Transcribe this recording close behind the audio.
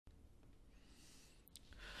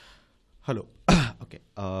Hello. Okay.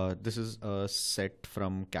 This is a set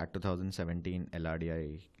from CAT 2017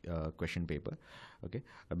 LRDI question paper. Okay.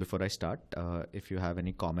 Before I start, if you have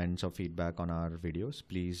any comments or feedback on our videos,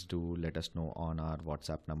 please do let us know on our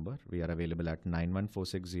WhatsApp number. We are available at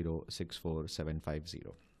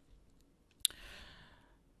 9146064750.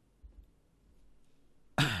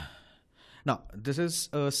 Now, this is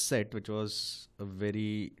a set which was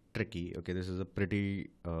very tricky. Okay, this is a pretty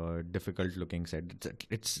difficult looking set.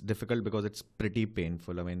 It's difficult because it's pretty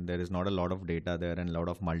painful. I mean, there is not a lot of data there, and a lot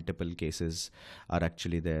of multiple cases are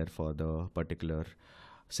actually there for the particular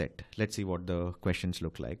set. Let's see what the questions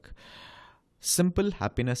look like. Simple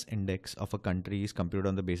happiness index of a country is computed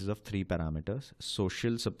on the basis of three parameters: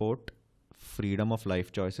 social support, freedom of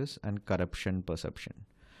life choices, and corruption perception.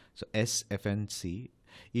 So S, F, and C.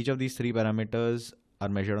 Each of these three parameters are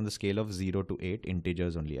measured on the scale of 0 to 8,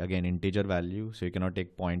 integers only. Again, integer value, so you cannot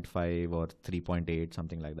take 0.5 or 3.8,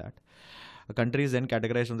 something like that. A country is then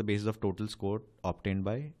categorized on the basis of total score obtained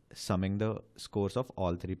by summing the scores of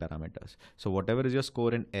all three parameters. So whatever is your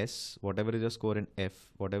score in S, whatever is your score in F,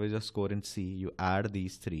 whatever is your score in C, you add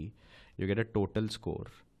these three, you get a total score.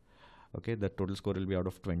 Okay, the total score will be out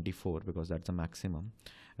of 24 because that's a maximum.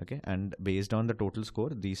 Okay, and based on the total score,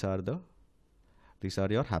 these are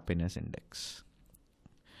your happiness index.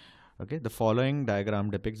 Okay, the following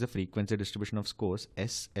diagram depicts the frequency distribution of scores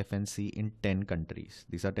S, F, and C in 10 countries.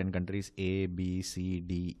 These are 10 countries: A, B, C,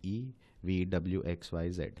 D, E, V, W, X,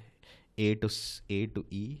 Y, Z. A to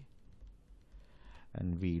E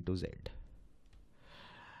and V to Z.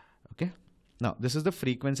 Okay. Now, this is the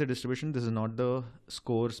frequency distribution. This is not the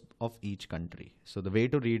scores of each country. So the way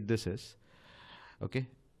to read this is, okay,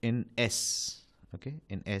 in S,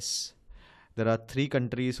 there are three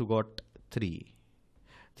countries who got 3,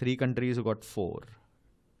 3 countries who got 4,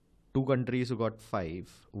 2 countries who got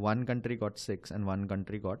 5, 1 country got 6, and 1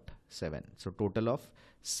 country got 7. So total of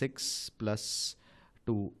 6 plus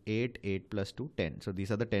 2, 8, 8 plus 2, 10. So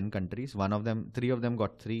these are the 10 countries. 3 of them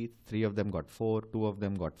got 3, 3 of them got 4, 2 of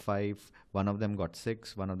them got 5, 1 of them got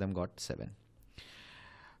 6, 1 of them got 7.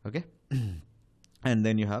 Okay. And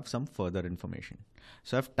then you have some further information.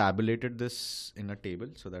 So I've tabulated this in a table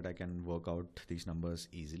so that I can work out these numbers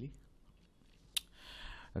easily.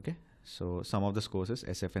 Okay, so some of the scores is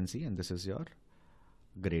S, F, and C, and this is your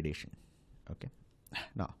gradation. Okay,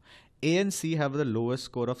 now A and C have the lowest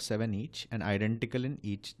score of 7 each and identical in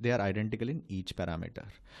each. They are identical in each parameter.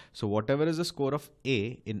 So whatever is the score of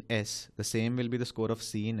A in S, the same will be the score of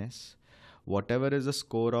C in S. Whatever is the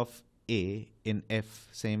score of A in F,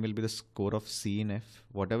 same will be the score of C in F.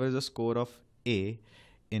 Whatever is the score of A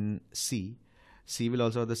in C, C will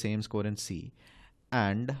also have the same score in C,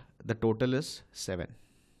 and the total is 7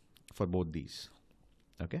 for both these.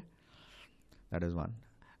 Okay, that is one.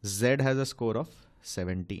 Z has a score of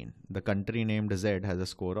 17. The country named Z has a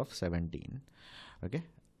score of 17. Okay,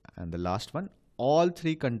 and the last one, all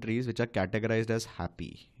three countries which are categorized as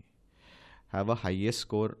happy have a highest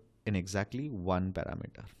score in exactly one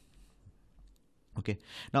parameter. Okay,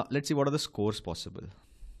 now let's see what are the scores possible.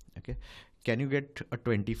 Okay, can you get a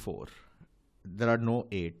 24? There are no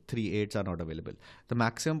 8. 3 8s are not available. The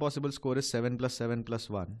maximum possible score is 7 plus 7 plus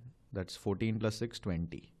 1. That's 14 plus 6,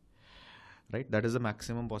 20. Right? That is the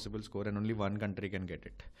maximum possible score, and only one country can get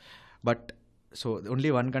it. But so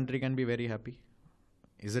only one country can be very happy.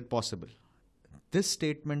 Is it possible? This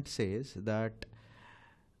statement says that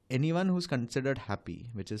anyone who's considered happy,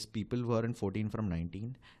 which is people who are in 14 from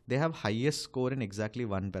 19, they have highest score in exactly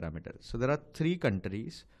one parameter. So there are 3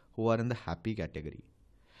 countries who are in the happy category,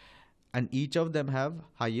 and each of them have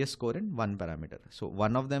highest score in one parameter. So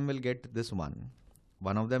one of them will get this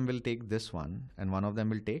one of them will take this one, and one of them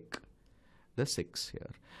will take the 6 here.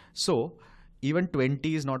 So even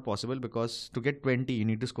 20 is not possible, because to get 20 you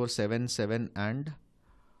need to score 7, 7 and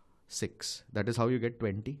 6. That is how you get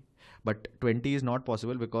 20. But 20 is not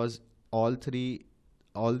possible because all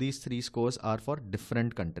these three scores are for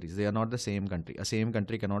different countries. They are not the same country. A same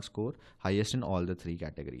country cannot score highest in all the 3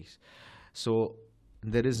 categories. So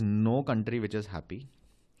there is no country which is happy,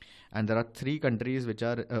 and there are 3 countries which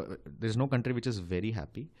are there is no country which is very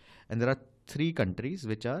happy, and there are 3 countries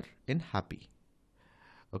which are in happy.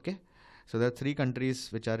 Okay, so there are 3 countries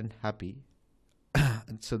which are in happy.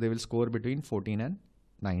 So they will score between 14 and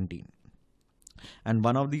 19. And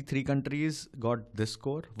one of the 3 countries got this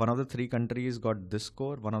score, one of the 3 countries got this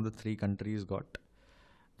score, one of the 3 countries got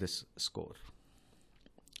this score.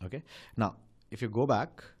 Okay, now if you go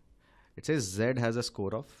back, it says Z has a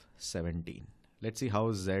score of 17. Let's see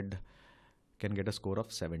how Z can get a score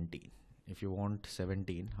of 17. If you want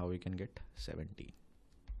 17, how we can get 17.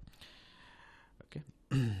 Okay.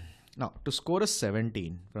 Now, to score a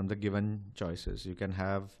 17 from the given choices, you can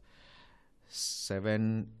have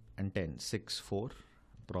 7 and 10, 6, 4,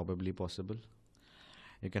 probably possible.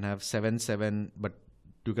 You can have 7, 7, but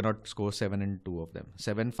you cannot score 7 in 2 of them.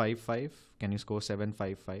 7, 5, 5. Can you score 7,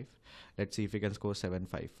 5, 5? Let's see if you can score 7,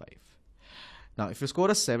 5, 5. Now, if you score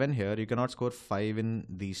a 7 here, you cannot score 5 in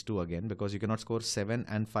these two again, because you cannot score 7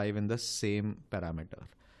 and 5 in the same parameter.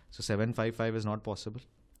 So 7, 5, 5 is not possible.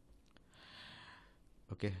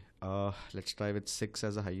 Okay, let's try with 6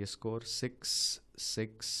 as the highest score. 6,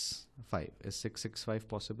 6, 5. Is 6, 6, 5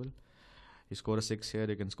 possible? You score a 6 here,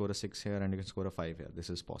 you can score a 6 here, and you can score a 5 here. This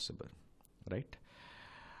is possible, right?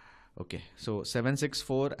 Okay, so 7, 6,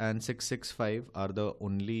 4 and 6, 6, 5 are the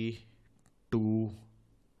only two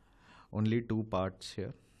parts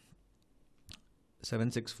here.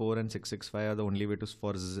 7, 6, 4 and 6, 6, 5 are the only way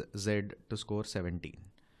for Z to score 17.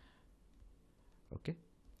 Okay.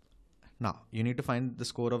 Now, you need to find the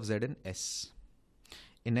score of Z in S.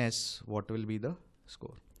 In S, what will be the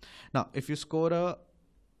score? Now, if you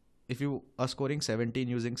are scoring 17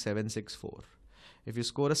 using 7, 6, 4, if you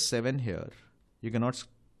score a 7 here, you cannot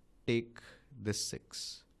take this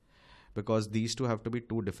 6, because these two have to be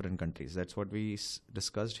two different countries. That's what we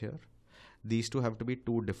discussed here. These two have to be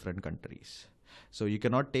two different countries. So you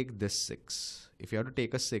cannot take this 6. If you have to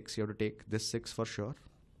take a 6, you have to take this 6 for sure.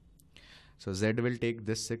 So Z will take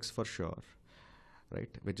this 6 for sure, right?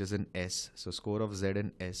 Which is in S. So score of Z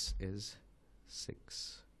in S is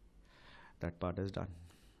 6. That part is done.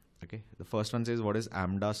 Okay. The first one says, what is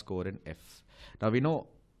AMDA score in F? Now we know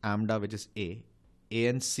AMDA, which is A. A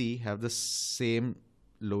and C have the same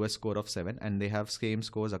lowest score of 7, and they have same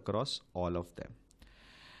scores across all of them.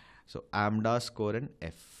 So AMDA score in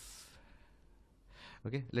F.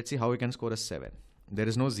 Okay. Let's see how we can score a 7. There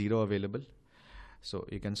is no 0 available. So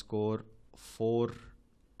you can score 4,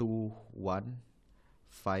 2, 1,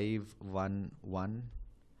 5, 1, 1,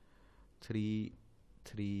 3,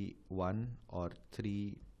 3, 1, or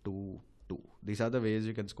 3, 2, 2. These are the ways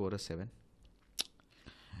you can score a 7.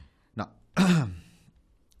 Now,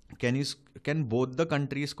 can both the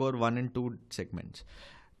countries score 1 in 2 segments?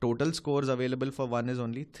 Total scores available for 1 is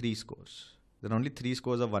only 3 scores. There are only 3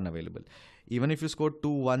 scores of 1 available. Even if you score 2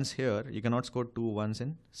 1s here, you cannot score 2 1s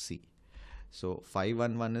in C. So 5,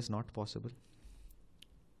 1, 1 is not possible.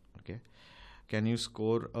 Okay. Can you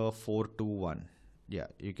score a 4, 2, 1? Yeah,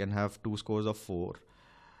 you can have 2 scores of 4,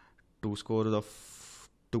 2 scores of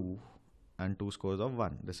 2, and 2 scores of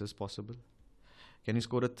 1. This is possible. Can you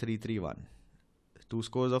score a 3, 3, 1? 2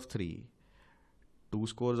 scores of 3, 2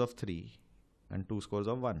 scores of 3, and 2 scores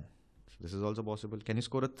of 1. So this is also possible. Can you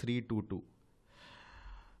score a 3, 2, 2?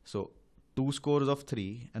 So 2 scores of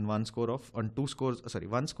 3 and 1 score of,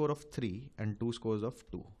 1 score of 3 and 2 scores of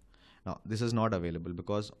 2. Now this is not available,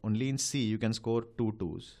 because only in C you can score 2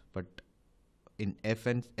 2s, but in F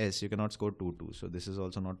and S you cannot score 2 2s. So this is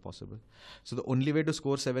also not possible. So the only way to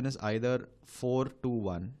score 7 is either 4, 2,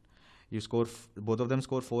 1. You score, both of them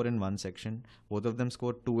score 4 in one section, both of them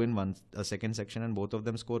score 2 in second section, and both of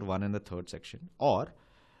them score 1 in the third section, or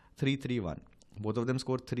 3, 3, 1. Both of them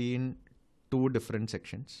score 3 in 2 different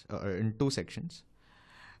sections, in 2 sections,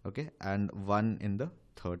 okay, and 1 in the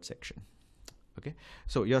third section. Okay,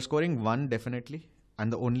 so you're scoring 1 definitely,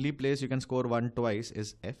 and the only place you can score 1 twice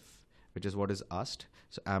is F, which is what is asked.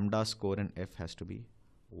 So AMDA score in F has to be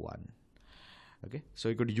 1. Okay, so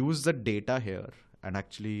you could use the data here and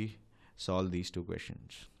actually solve these 2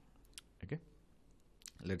 questions. Okay,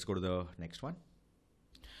 let's go to the next one.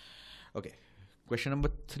 Okay, question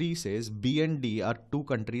number 3 says B and D are 2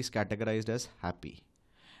 countries categorized as happy,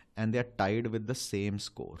 and they are tied with the same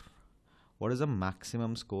score. What is the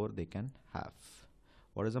maximum score they can have?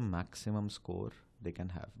 What is the maximum score they can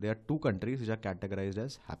have? There are 2 countries which are categorized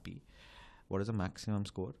as happy. What is the maximum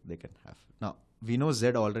score they can have? Now, we know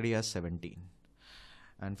Z already has 17.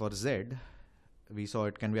 And for Z, we saw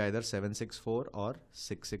it can be either 7, 6, 4 or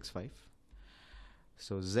 6, 6, 5.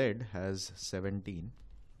 So Z has 17.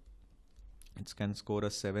 It can score a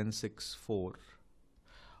 7, 6, 4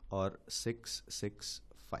 or 6, 6,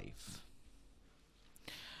 5.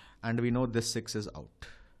 And we know this 6 is out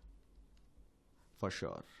for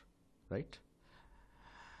sure, right?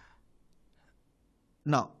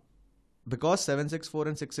 Now, because 7, 6, 4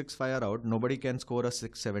 and 6, 6, 5 are out, nobody can score a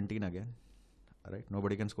 6, 17 again. All right,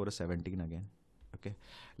 nobody can score a 17 again. Okay,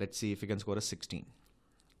 let's see if we can score a 16.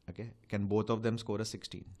 Okay, can both of them score a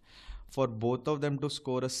 16? For both of them to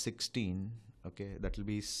score a 16, okay, that will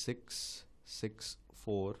be 6, 6,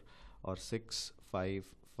 4 or 6, 5,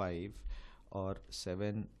 5 or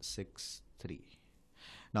 7, 6, 3.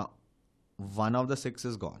 Now, one of the 6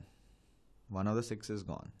 is gone. One of the 6 is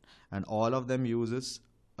gone. And all of them uses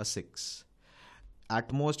a 6.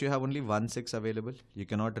 At most, you have only 1 6 available. You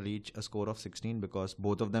cannot reach a score of 16 because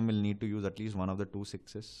both of them will need to use at least one of the 2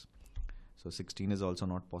 6s. So 16 is also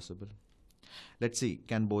not possible. Let's see,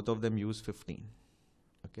 can both of them use 15?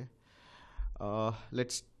 Okay.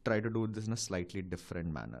 Let's try to do this in a slightly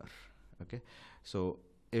different manner. Okay. So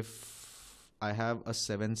if I have a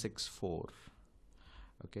 7 6 4,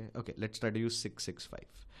 okay, let's try to use 6 6 5.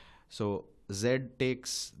 So Z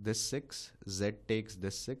takes this 6, Z takes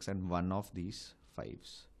this 6, and one of these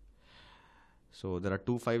 5s. So there are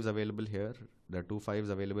 2 5s available here. There are 2 5s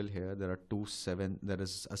available here. There are 2 7. There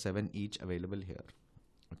is a 7 each available here.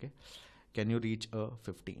 Okay. Can you reach a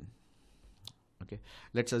 15? Okay.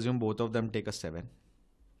 Let's assume both of them take a 7.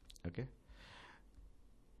 Okay.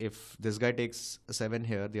 If this guy takes a 7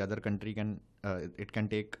 here, the other country can, it can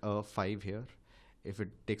take a 5 here. If it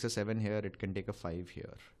takes a 7 here, it can take a 5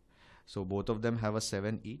 here. So both of them have a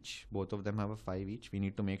 7 each. Both of them have a 5 each. We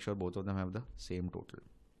need to make sure both of them have the same total.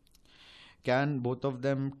 Can both of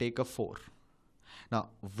them take a 4? Now,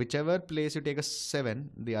 whichever place you take a 7,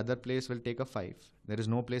 the other place will take a 5. There is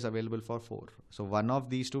no place available for 4. So one of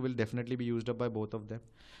these two will definitely be used up by both of them.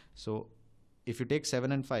 So if you take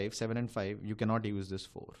 7 and 5, you cannot use this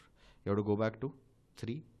 4. You have to go back to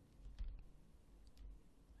 3.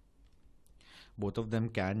 Both of them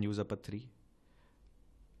can use up a 3.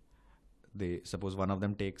 They suppose one of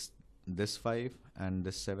them takes this 5 and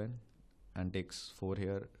this 7 and takes 4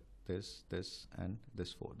 here, this, and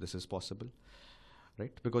this 4. This is possible,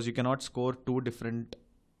 right? Because you cannot score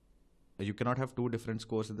you cannot have two different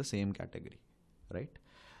scores in the same category, right?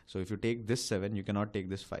 So if you take this 7, you cannot take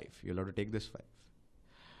this 5. You'll have to take this 5,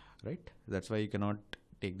 right? That's why you cannot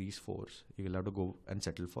take these 4s. You will have to go and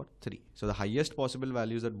settle for 3. So the highest possible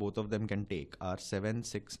values that both of them can take are 7,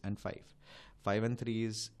 6, and 5. 5 and 3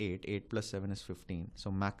 is 8. 8 plus 7 is 15.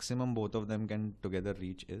 So maximum both of them can together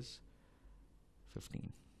reach is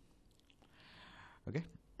 15. Okay.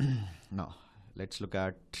 Now let's look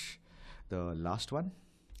at the last one.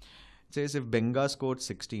 It says if Benga scored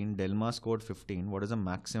 16, Delma scored 15, what is the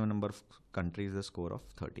maximum number of countries the score of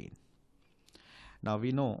 13? Now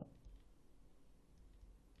we know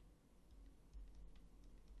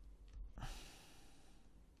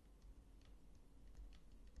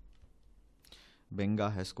Benga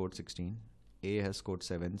has scored 16, A has scored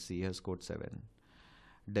 7, C has scored 7,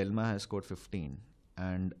 Delma has scored 15,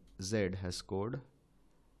 and Z has scored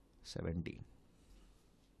 17.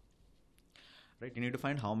 Right? You need to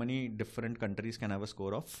find how many different countries can have a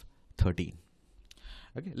score of 13.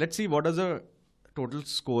 Okay, let's see what are the total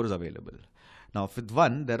scores available. Now with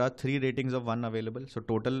 1, there are 3 ratings of 1 available. So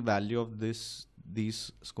total value of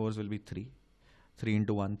these scores will be 3. 3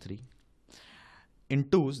 into 1, 3. In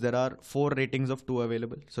 2s, there are 4 ratings of 2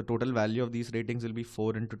 available. So total value of these ratings will be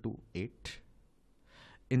 4 into 2, 8.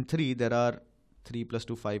 In 3, there are 3 plus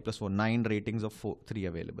 2, 5 plus 4, 9 ratings of 3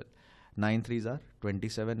 available. 9 3s are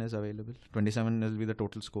 27 is available. 27 will be the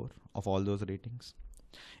total score of all those ratings.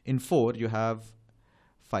 In 4, you have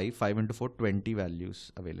 5 into 4, 20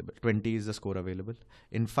 values available. 20 is the score available.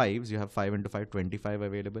 In 5s, you have 5 into 5, 25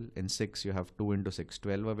 available. In 6, you have 2 into 6,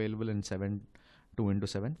 12 available. In 7, 2 into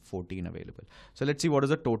 7, 14 available. So let's see what is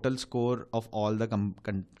the total score of all the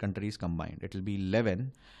countries combined. It will be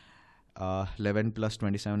 11. 11 plus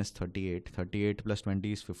 27 is 38. 38 plus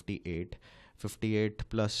 20 is 58. 58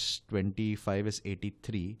 plus 25 is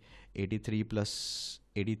 83. 83 plus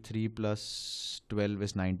 12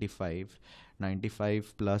 is 95.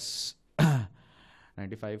 95 plus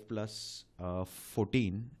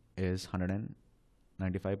 14 is 100.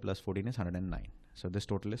 95 plus 14 is 109. So this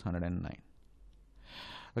total is 109.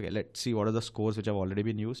 Okay, let's see what are the scores which have already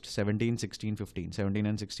been used. 17, 16, 15. 17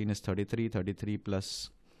 and 16 is 33. 33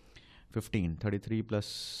 plus 15. 33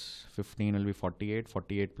 plus 15 will be 48.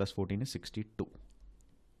 48 plus 14 is 62.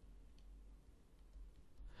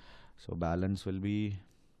 So balance will be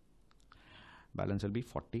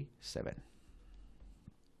 47.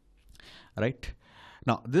 Right.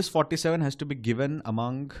 Now this 47 has to be given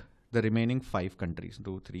among the remaining 5 countries.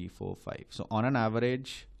 2, 3, 4, 5. So on an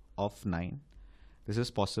average of 9, this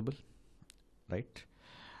is possible, right?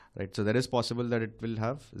 Right. So there is possible that it will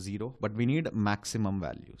have 0, but we need maximum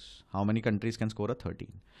values. How many countries can score a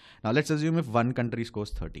 13? Now let's assume if one country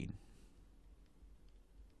scores 13.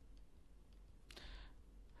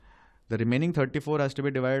 The remaining 34 has to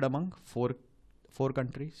be divided among four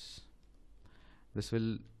countries. This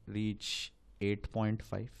will reach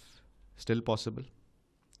 8.5. Still possible.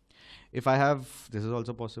 If I have, this is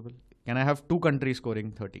also possible. Can I have 2 countries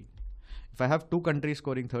scoring 13? If I have 2 countries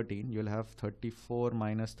scoring 13, you'll have 34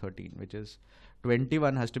 minus 13, which is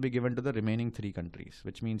 21 has to be given to the remaining 3 countries,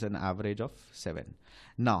 which means an average of 7.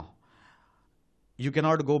 Now, you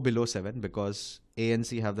cannot go below 7 because A and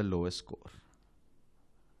C have the lowest score,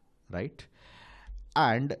 right?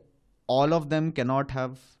 And all of them cannot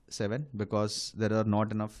have 7 because there are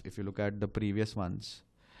not enough. If you look at the previous ones,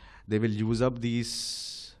 they will use up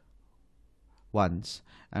these ones,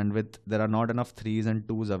 and there are not enough 3s and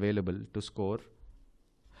 2s available to score.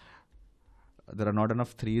 There are not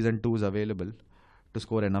enough 3s and 2s available to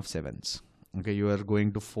score enough 7s. Okay, you are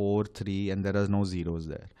going to 4, 3, and there are no zeros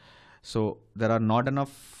there. So there are not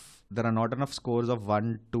enough scores of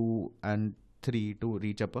 1, 2, and 3 to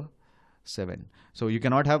reach up a 7. So you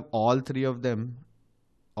cannot have all three of the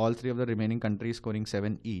remaining countries scoring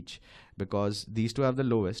 7 each, because these two have the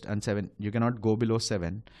lowest, and 7, you cannot go below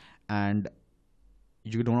 7, and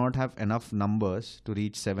you do not have enough numbers to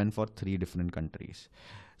reach 7 for 3 different countries.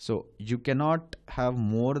 So you cannot have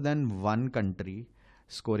more than one country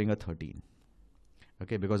scoring a 13.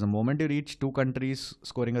 Okay, because the moment you reach 2 countries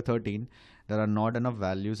scoring a 13, there are not enough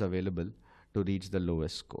values available to reach the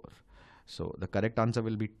lowest score. So the correct answer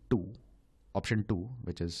will be 2, option 2,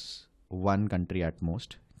 which is one country at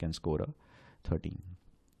most can score a 13.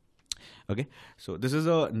 Okay, so this is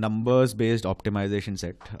a numbers based optimization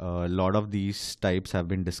set. A lot of these types have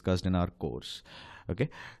been discussed in our course. Okay,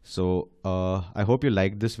 so I hope you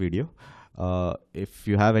liked this video. If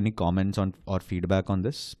you have any comments on or feedback on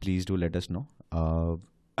this, please do let us know.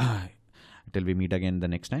 Till we meet again the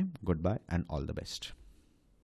next time, goodbye and all the best.